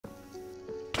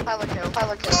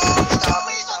Stop.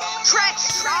 Trent,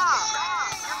 stop!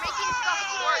 You're making stuff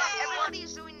worse.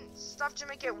 Everybody's doing stuff to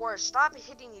make it worse. Stop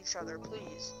hitting each other,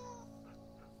 please.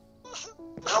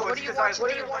 No, What do you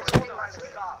want to do?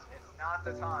 Stop. It's not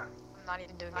the time. I'm not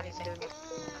even doing anything. I'm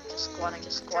just squatting.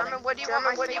 German, what do you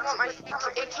want my feet?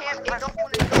 It can't. I don't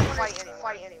want to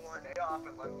fight anyone. Stay off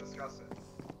and let's discuss it.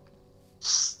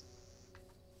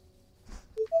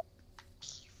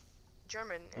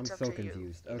 German, I'm it's up so to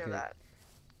confused. you. You Okay. know that.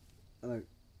 Look,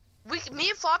 Me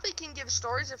and Floppy can give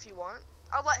stories if you want.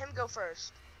 I'll let him go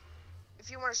first. If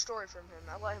you want a story from him,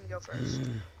 I'll let him go first.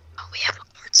 Oh, we have a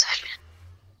board session.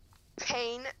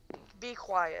 Pain, be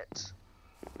quiet.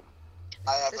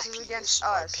 I have This a is piece against in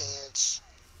my us. pants.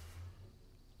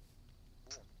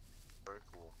 Very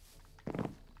cool.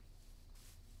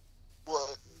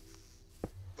 What?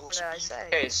 What did I say?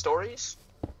 Okay, stories?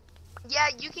 Yeah,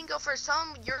 you can go first. Tell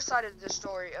him your side of the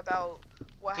story about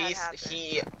what had happened.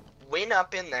 He went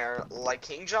up in there like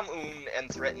King Jong-un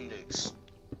and threatened nukes.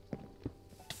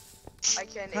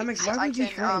 TimeX, why would you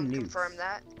threaten nukes? confirm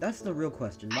that. That's the real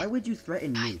question. Why would you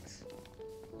threaten nukes?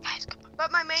 Guys, come on.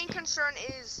 But my main concern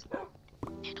is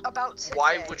about today.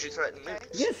 Why would you threaten okay? nukes?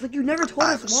 Yes, like you never told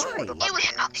I us have a sword why. in my It was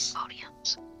pants. nothing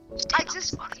podiums. I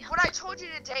just, what I told you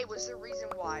today was the reason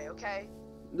why, okay?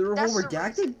 The whole That's the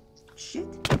redacted shit?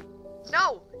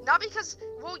 No, not because,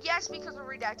 well, yes, because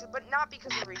we're redacted, but not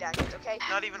because we're redacted, okay?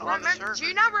 Not even on the server. Do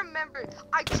you not remember?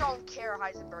 I don't care,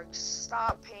 Heisenberg.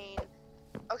 Stop, Pain.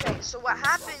 Okay, so what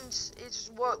happens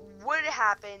is what would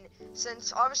happen,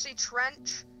 since obviously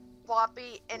Trench,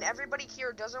 Floppy, and everybody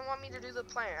here doesn't want me to do the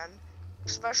plan,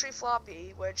 especially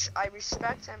Floppy, which I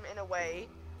respect him in a way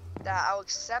that I'll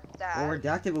accept that. Well,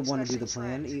 redacted would want to do the especially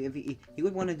plan. Trent. If he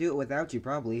would want to do it without you,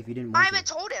 probably, if you didn't I want haven't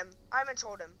to. told him. I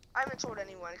haven't told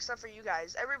anyone except for you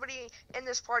guys. Everybody in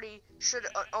this party should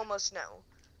almost know.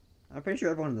 I'm pretty sure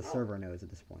everyone on the server knows at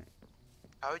this point.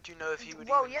 How would you know if he would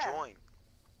Well, even yeah. join?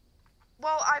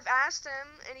 Well, I've asked him,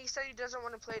 and he said he doesn't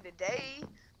want to play today.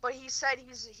 But he said he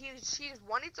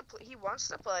wants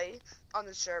to play on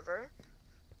the server.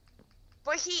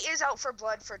 But he is out for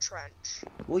blood for Trench.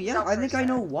 Well, yeah, No, I think I first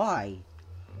know time. why.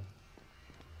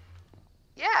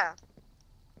 Yeah,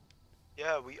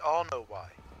 Yeah, we all know why.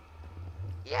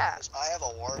 yeah. I have a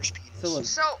large penis. So look,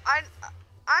 So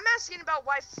I'm asking about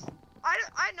why.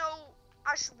 I know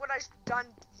what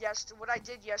I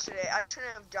did yesterday. I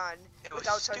shouldn't have done It was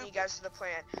without telling you stupid. guys the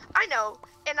plan. I know,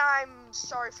 and I'm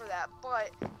sorry for that. But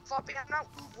Floppy, I'm not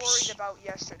worried about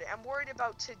yesterday. I'm worried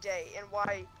about today and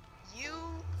why you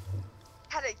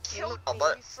had to kill No, me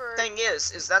but for. Thing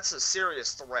is that's a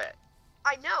serious threat.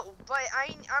 I know, but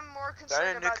I'm more That concerned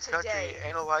ain't about nuke the country, today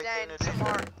ain't no like than in it.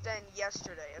 tomorrow than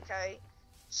yesterday. Okay.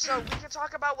 So we can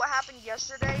talk about what happened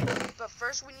yesterday, but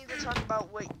first we need to talk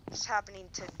about what's happening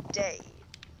today.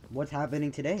 what's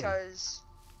happening today? Because,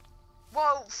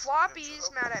 well, Floppy's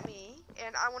mad at me,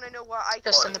 and I want to know what I can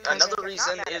Just do in the to make Another him not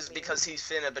reason mad at is me. because he's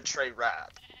finna betray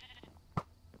Rap.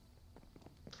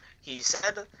 He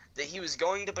said that he was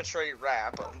going to betray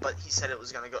Rap, but he said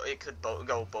it could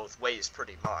go both ways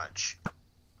pretty much.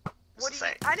 What That's do the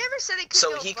you? thing. I never said it could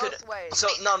So go he both could. ways. So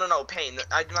no, Pain.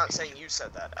 I'm not saying you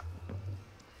said that,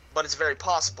 but it's very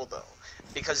possible though,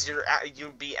 because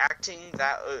you'd be acting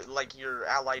that like you're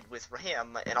allied with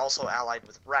him and also allied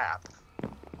with Rap,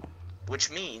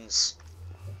 which means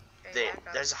Okay, that back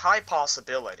up. there's a high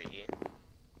possibility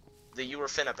that you were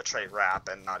finna betray Rap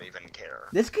and not even care.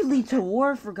 This could lead to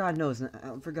war, for God knows.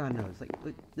 Like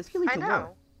this could lead I to know.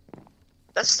 war.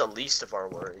 That's the least of our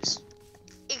worries.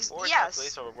 Or Yes.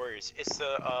 place over worries. It's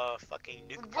the fucking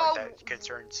nuke Well, part that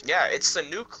concerns. Yeah, it's the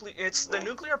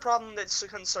nuclear problem that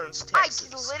concerns I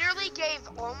Texas. literally gave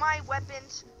all my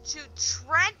weapons to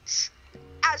Trench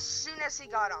as soon as he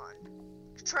got on.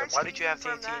 Then Trench, why can did you have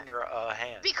confirm TNT that? in your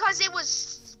hand? Because it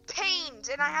was pained,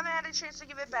 and I haven't had a chance to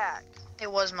give it back. It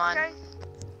was mine. Okay?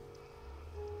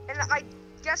 And I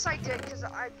guess I did, because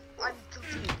I'm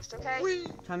confused, okay?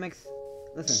 TimeX,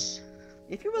 listen.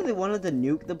 If you really wanted to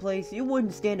nuke the place, you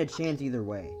wouldn't stand a chance either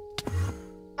way.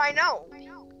 I know.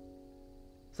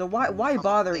 So why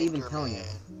bother even telling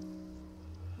us?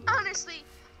 Honestly,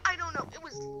 I don't know. It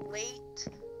was late.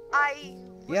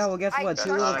 Yeah, well, guess I what? just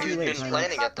Too little, You've too been late. started TimeX.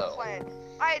 planning about it, the though. plan.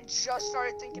 I had just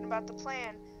started thinking about the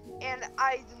plan, and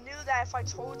I knew that if I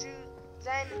told you,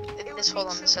 then it would Hold be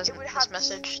on, too, this it would this have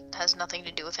message has nothing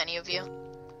to do with any of you.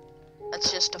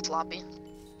 That's just a Floppy.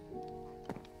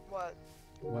 What?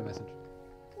 What message?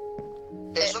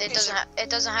 It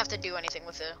doesn't have to do anything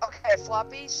with it. Okay,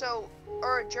 Floppy. So,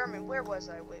 or German. Where was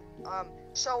I? Wait.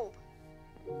 So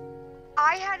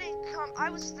I hadn't come. I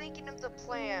was thinking of the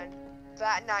plan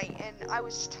that night, and I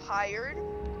was tired.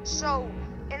 So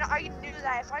And I knew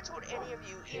that if I told any of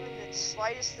you even the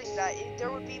slightest thing, that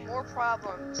there would be more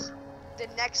problems the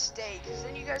next day, because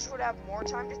then you guys would have more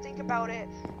time to think about it,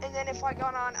 and then if I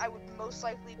got on, I would most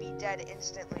likely be dead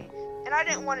instantly, and I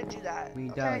didn't want to do that. We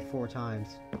okay? died like 4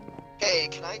 times. Hey,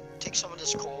 can I take some of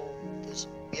this coal? Because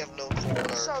we have no coal in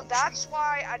our So country. that's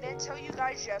why I didn't tell you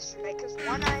guys yesterday, because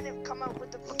one, I didn't come up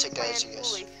with the I'll take plan that as a yes.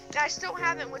 fully, and I still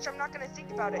haven't, which I'm not going to think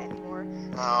about it anymore, because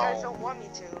you guys No. don't want me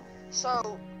to.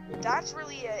 So that's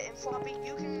really it, and Floppy,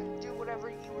 you can do whatever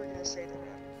you were going to say to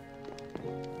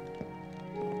him.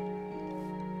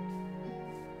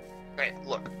 Okay,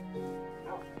 look.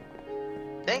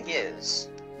 Thing is,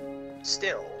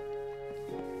 still,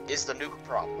 is the nuke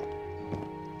problem.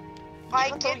 I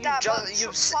Even though get you that, ju- but you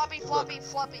s-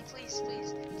 Floppy,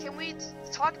 please. Can we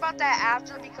talk about that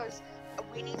after, because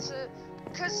we need to,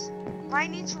 because I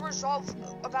need to resolve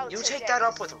about You today. take that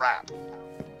up with Rap.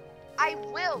 I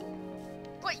will,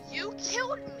 but you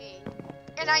killed me.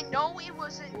 And I know it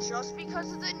wasn't just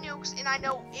because of the nukes, and I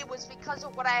know it was because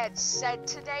of what I had said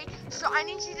today. So I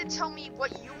need you to tell me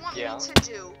what you want Yeah. me to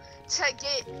do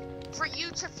for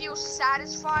you to feel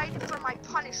satisfied for my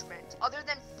punishment, other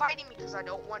than fighting me, because I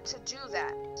don't want to do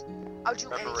that. I'll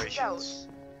do anything Reparations. else.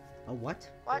 A what?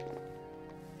 What?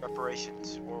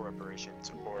 Reparations,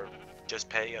 or just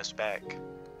pay us back.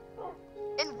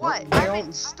 And what? Well, I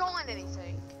haven't stolen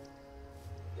anything.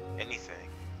 Anything.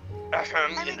 I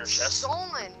haven't In her chest.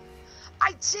 stolen.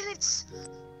 I didn't.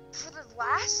 For the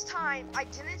last time, I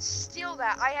didn't steal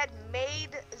that. I had made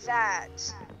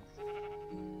that.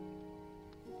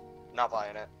 Not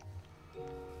buying it.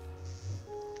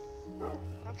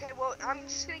 Okay, well, I'm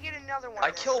just gonna get another one. I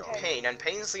then, killed okay? Payne, and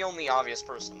Payne's the only obvious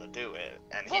person to do it,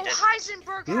 and he Well, didn't.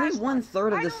 Heisenberg Nearly has one.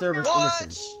 1/3 of I the don't server's know.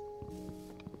 innocent.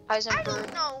 I Heisenberg.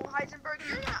 don't know, Heisenberg.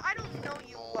 I don't know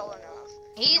you well enough.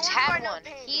 He's Nor do I had know one.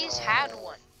 Payne. He's had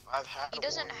one. I've had He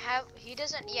doesn't one. have. He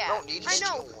doesn't. I Yeah. don't need to I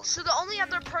steal know. one. So the only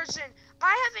other person,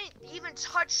 I haven't even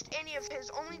touched any of his,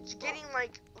 only getting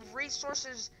like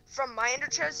resources from my ender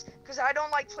chest, because I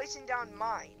don't like placing down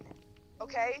mine.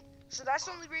 Okay? So that's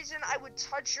the only reason I would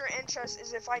touch your end chest,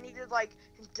 is if I needed like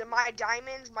my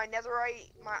diamonds, my netherite,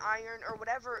 my iron, or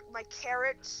whatever, my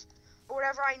carrots, or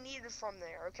whatever I needed from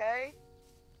there, okay?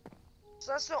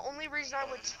 So that's the only reason I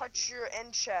would touch your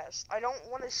end chest. I don't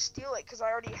want to steal it, because I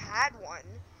already had one.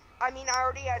 I mean, I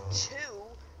already had 2,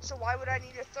 so why would I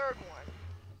need a 3rd one?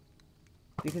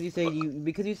 Because you said you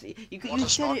Want to said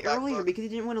stop it that earlier book? because you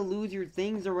didn't want to lose your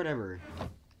things or whatever.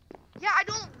 Yeah, I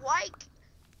don't like...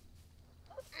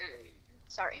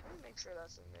 Sorry. Let me make sure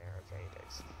that's in there. Okay, it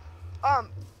is.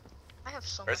 I have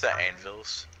so Where's much the iron.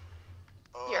 anvils?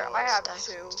 Here, I have Stacks,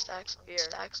 2. stacks, Here.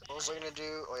 stacks. What was I gonna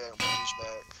do? Oh yeah, I'm gonna use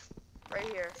back.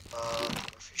 Right here.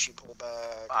 Fishing pole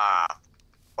back. Ah,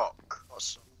 fuck.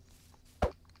 Awesome.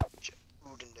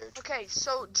 Food in there too. Okay,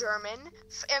 so German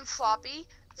and Floppy,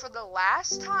 for the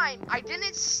last time, I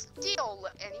didn't steal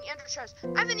any ender chest.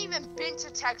 I haven't even been to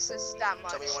Texas that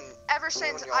Tell much. me when. Ever tell me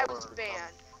since when I y'all was are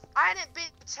banned. I hadn't been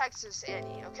to Texas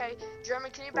any, okay?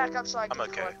 German, can you back up so I can I'm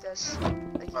okay. collect this?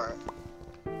 Thank you. Alright.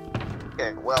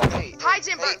 Okay, well, Hey.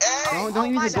 Heisenberg! Hey,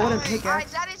 Don't use my the golden bad.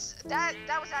 pickaxe.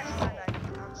 That was actually my bad.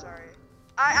 I'm sorry.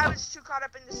 I was too caught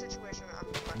up in the situation.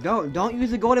 Don't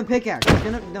use the golden pickaxe. It's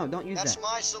gonna, no, don't use That's that.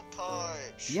 my silk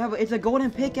punch. Yeah, but it's a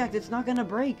golden pickaxe. It's not gonna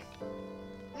break.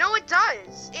 No, it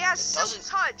does. It has silk doesn't.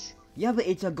 touch. Yeah, but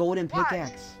it's a golden Watch.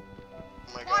 pickaxe.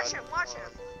 Oh my Watch god. him, watch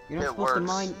him. You're not It supposed to works.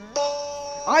 mine.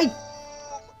 Boom!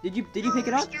 Did you pick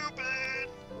it up? Stupid.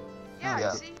 Yeah,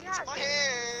 Yeah. see, he has My it.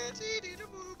 hands.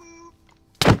 Boo-boo.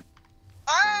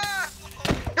 Ah!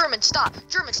 German, stop!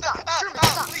 German, stop! German,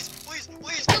 stop! Please. He's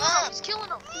killing him! Ah! He's killing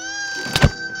him!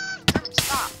 German,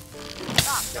 stop!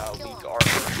 Stop! Don't kill weak him.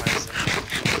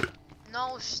 armor.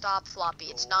 No, stop, Floppy.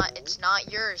 It's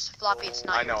not yours. Floppy, it's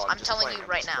not I know, yours. I'm just telling playing, you I'm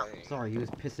right just now. playing. Sorry, he was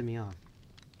pissing me off.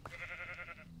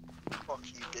 Fuck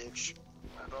you, bitch.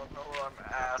 I don't know where I'm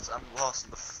at. I'm lost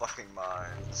in the fucking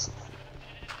mines.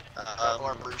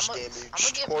 Armor's I'm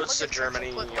damaged. Towards the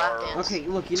Germany are Okay,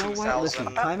 look, you know what? Listen,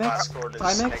 2,000. TimeX, My score is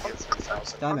TimeX, negative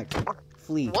 3,000. TimeX,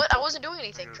 flee, What? I wasn't doing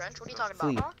anything, Trench. What are you talking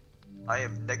flee. about? I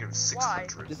am negative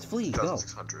 600. Just flee, go.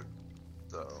 600.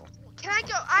 So. Can I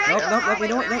go? Nope, you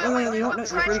know what? No, you know what? No, you're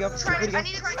free to go. You're free to go. I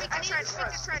need to speak to Trench.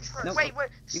 Speak to Trench first. Nope. Wait.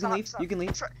 You Stop, can leave. stop. You can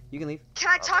leave. Tre- You can leave. Can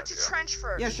I talk to yeah. Trench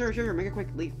first? Yeah, sure. Make it quick.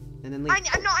 Leave, and then leave. I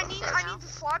need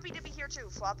Floppy to be here too.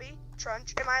 Floppy,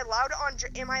 Trench. Am I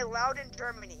allowed in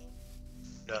Germany?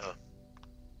 No.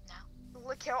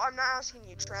 Look, how I'm not asking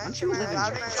you, Trench. Don't you Am I live in allowed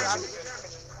Germany? in Germany?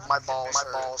 My balls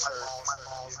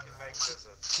hurt. You can make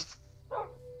visits.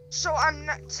 So I'm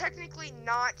not technically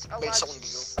not allowed someone to go.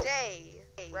 stay,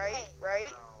 right?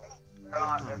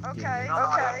 Okay,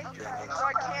 okay. So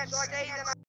I can't stay, then